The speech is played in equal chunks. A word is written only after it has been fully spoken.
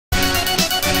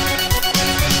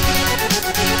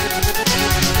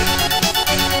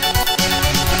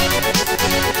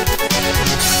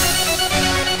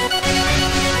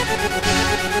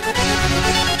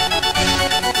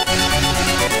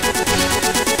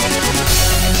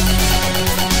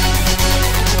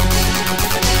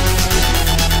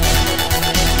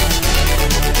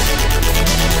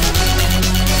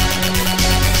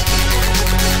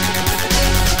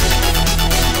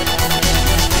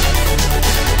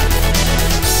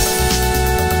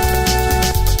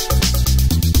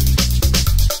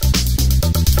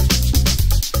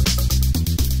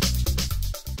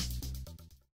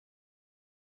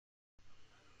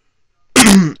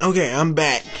Okay, I'm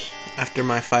back. After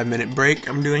my 5-minute break,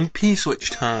 I'm doing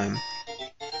P-switch time.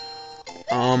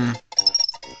 I'm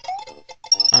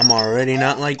already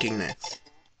not liking this.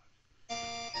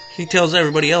 He tells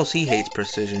everybody else he hates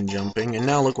precision jumping, and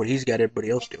now look what he's got everybody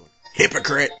else doing.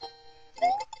 Hypocrite!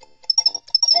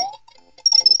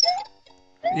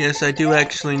 Yes, I do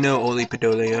actually know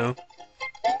Olipidolio.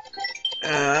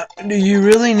 Do you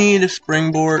really need a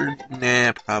springboard?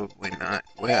 Nah, probably not.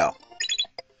 Well,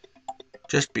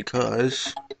 just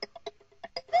because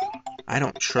I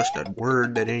don't trust a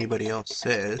word that anybody else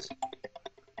says.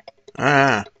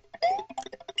 I'm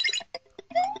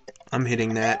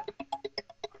hitting that.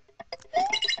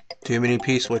 Too many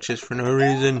P-switches for no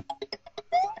reason.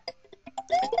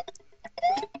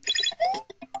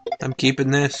 I'm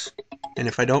keeping this, and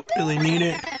if I don't really need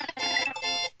it,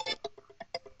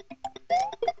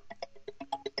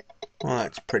 well,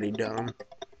 that's pretty dumb.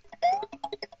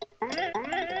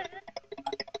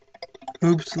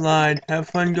 Oops, slide. Have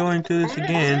fun going through this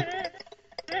again.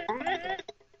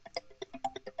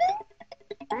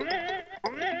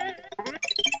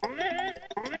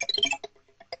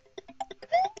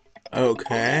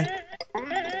 Okay.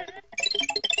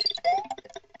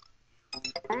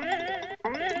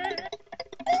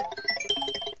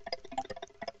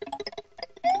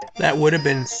 That would have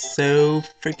been so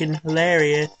freaking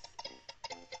hilarious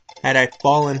had I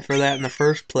fallen for that in the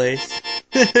first place.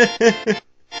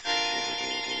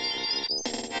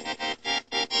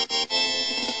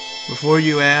 Before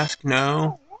you ask,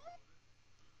 no.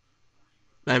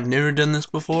 I've never done this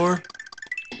before.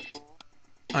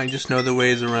 I just know the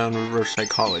ways around reverse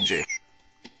psychology.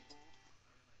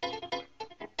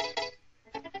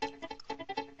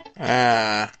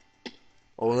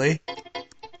 Oli,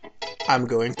 I'm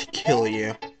going to kill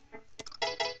you.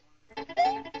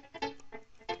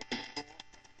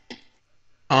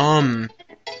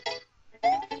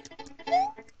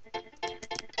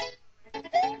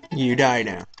 You die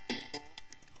now.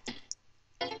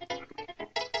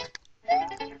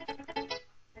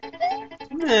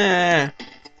 Nah.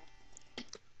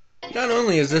 Not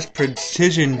only is this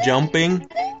precision jumping,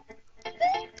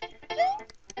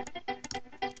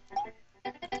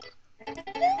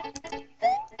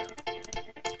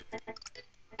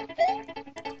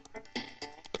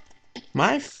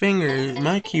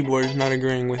 my keyboard is not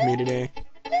agreeing with me today.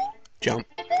 Jump,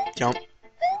 jump,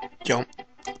 jump,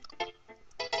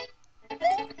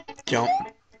 jump,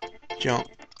 jump,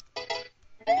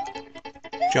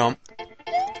 jump.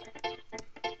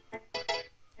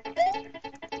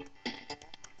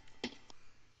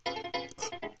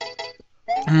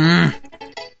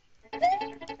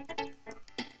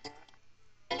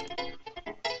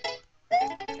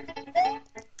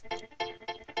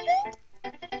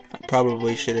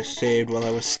 Probably should have saved while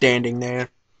I was standing there.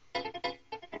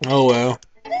 Oh well.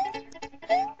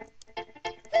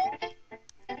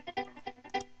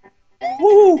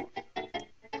 Woo!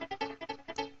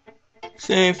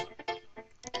 Save.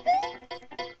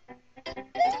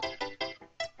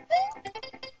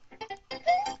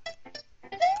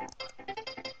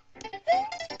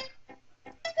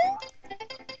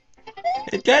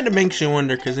 It kind of makes you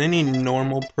wonder, because any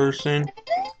normal person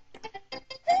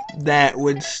that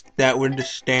would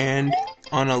stand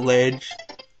on a ledge.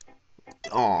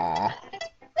 Aww.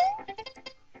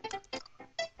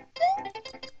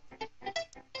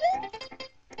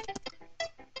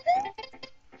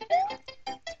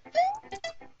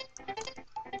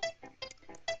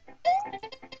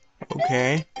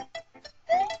 Okay.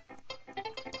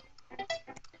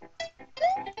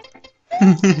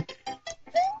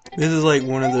 This is like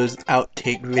one of those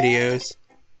outtake videos.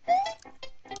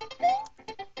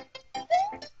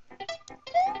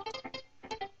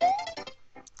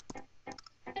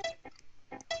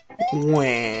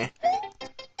 Wah.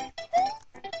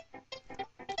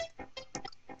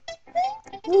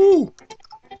 Woo.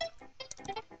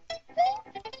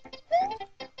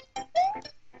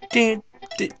 Did.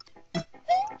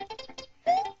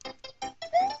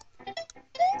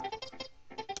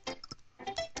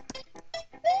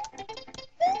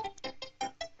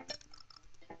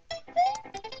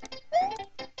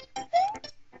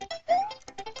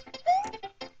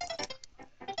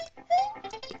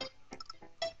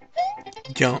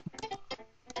 Jump.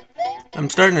 I'm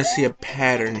starting to see a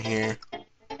pattern here.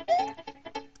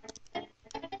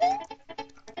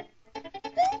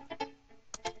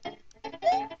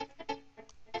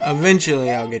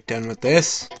 Eventually I'll get done with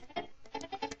this.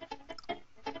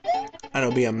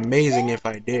 That'll be amazing if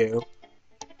I do.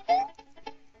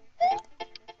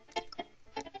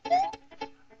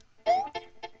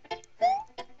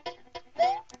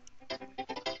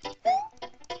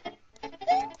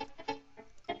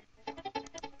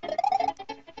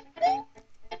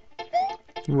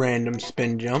 Random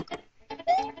spin jump.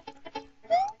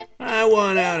 I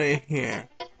want out of here.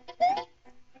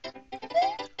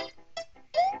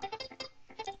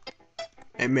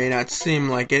 It may not seem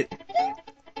like it.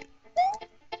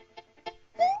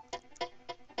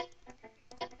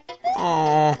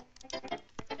 Oh.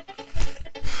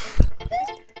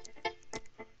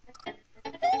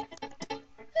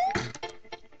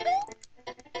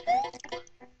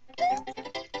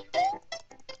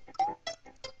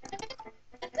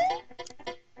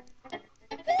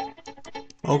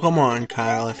 Oh, come on,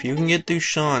 Kyle. If you can get through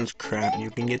Sean's crap, you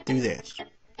can get through this.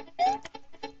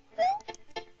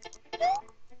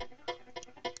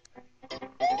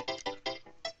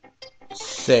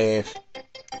 Save.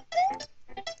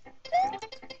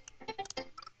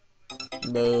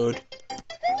 Load.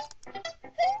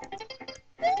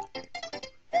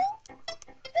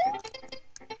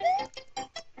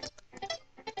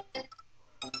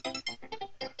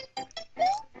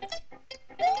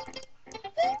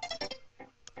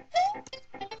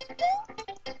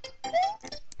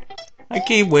 I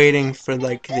keep waiting for,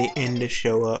 like, the end to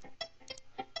show up.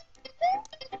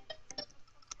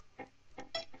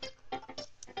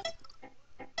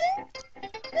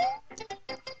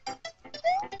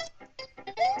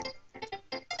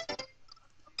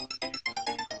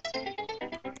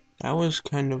 That was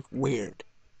kind of weird.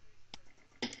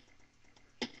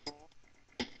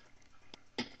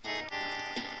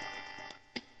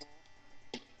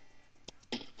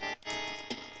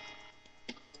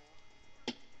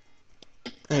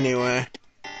 Anyway.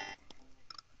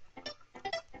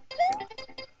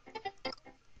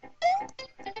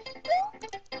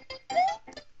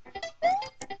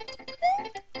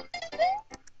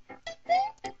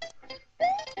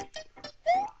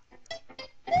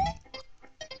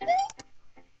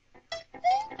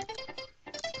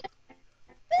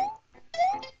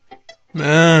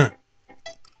 Ah.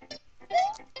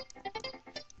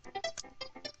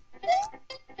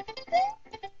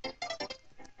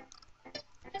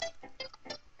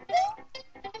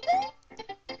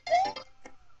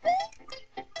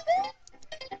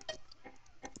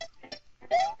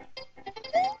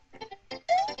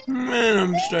 Man,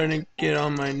 I'm starting to get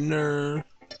on my nerves.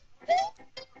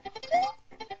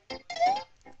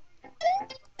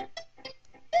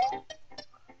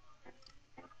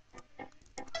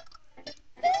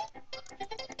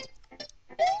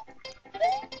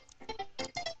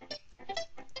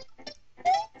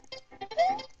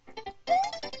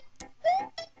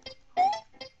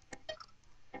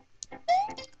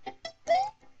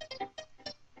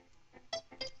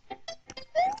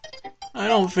 I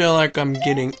don't feel like I'm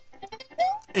getting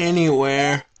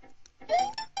anywhere.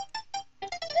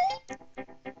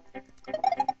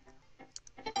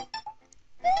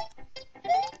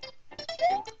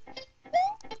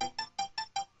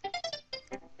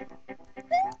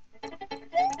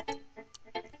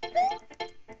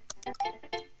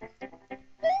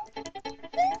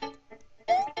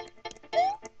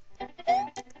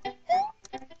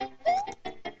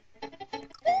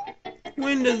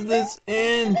 When does this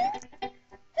end?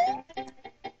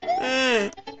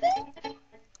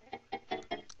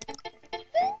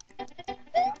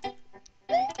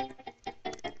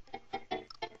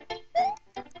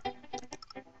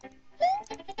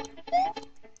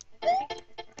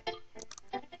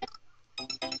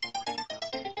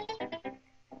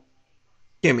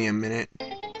 Give me a minute.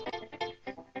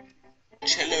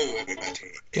 Hello,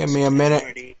 everybody. Give me a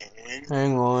minute.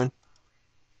 Hang on.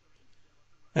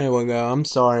 There we go. I'm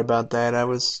sorry about that. I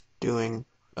was doing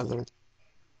other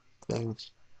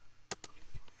things.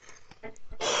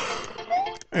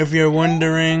 If you're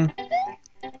wondering,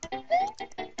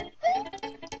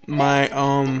 my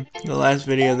the last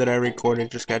video that I recorded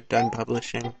just got done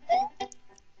publishing.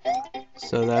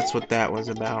 So that's what that was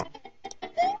about.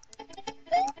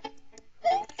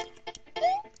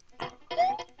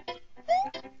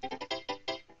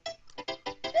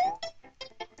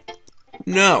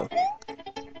 No.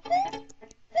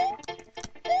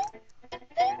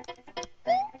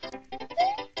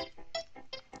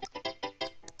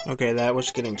 Okay, that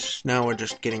was getting, now we're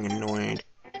just getting annoyed.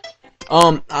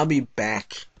 I'll be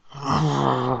back.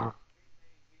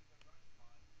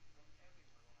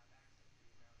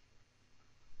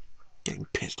 Getting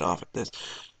pissed off at this.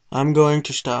 I'm going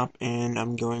to stop and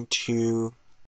I'm going to